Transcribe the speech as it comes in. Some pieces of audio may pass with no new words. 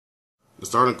The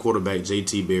starting quarterback,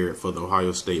 J.T. Barrett, for the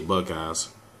Ohio State Buckeyes,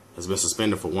 has been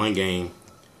suspended for one game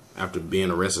after being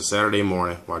arrested Saturday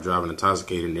morning while driving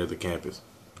intoxicated near the campus.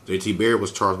 J.T. Barrett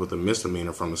was charged with a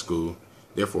misdemeanor from the school.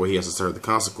 Therefore, he has to serve the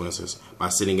consequences by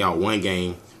sitting out one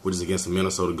game, which is against the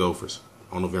Minnesota Gophers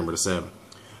on November the 7th.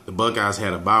 The Buckeyes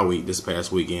had a bye week this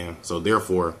past weekend, so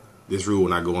therefore, this rule will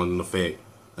not go into effect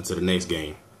until the next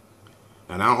game.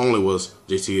 Now, not only was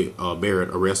J.T. Barrett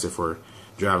arrested for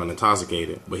driving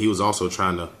intoxicated, but he was also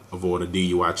trying to avoid a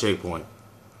DUI checkpoint.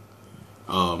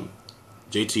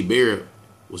 J.T. Barrett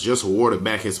was just awarded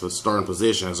back his starting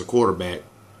position as a quarterback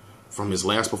from his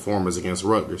last performance against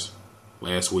Rutgers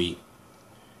last week.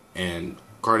 And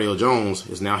Cardale Jones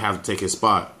is now have to take his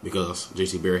spot because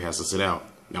J.T. Barrett has to sit out.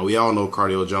 Now, we all know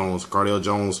Cardale Jones. Cardale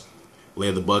Jones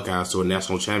led the Buckeyes to a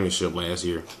national championship last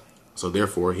year. So,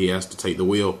 therefore, he has to take the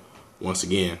wheel once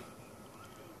again.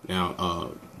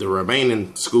 Now, the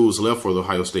remaining schools left for the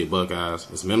Ohio State Buckeyes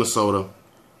is Minnesota,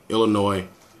 Illinois,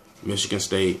 Michigan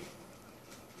State,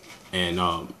 and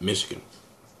Michigan.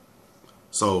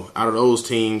 So, out of those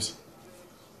teams,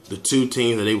 the two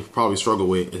teams that they would probably struggle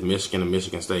with is Michigan and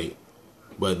Michigan State.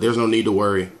 But there's no need to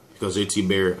worry because J.T.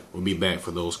 Barrett will be back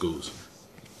for those schools.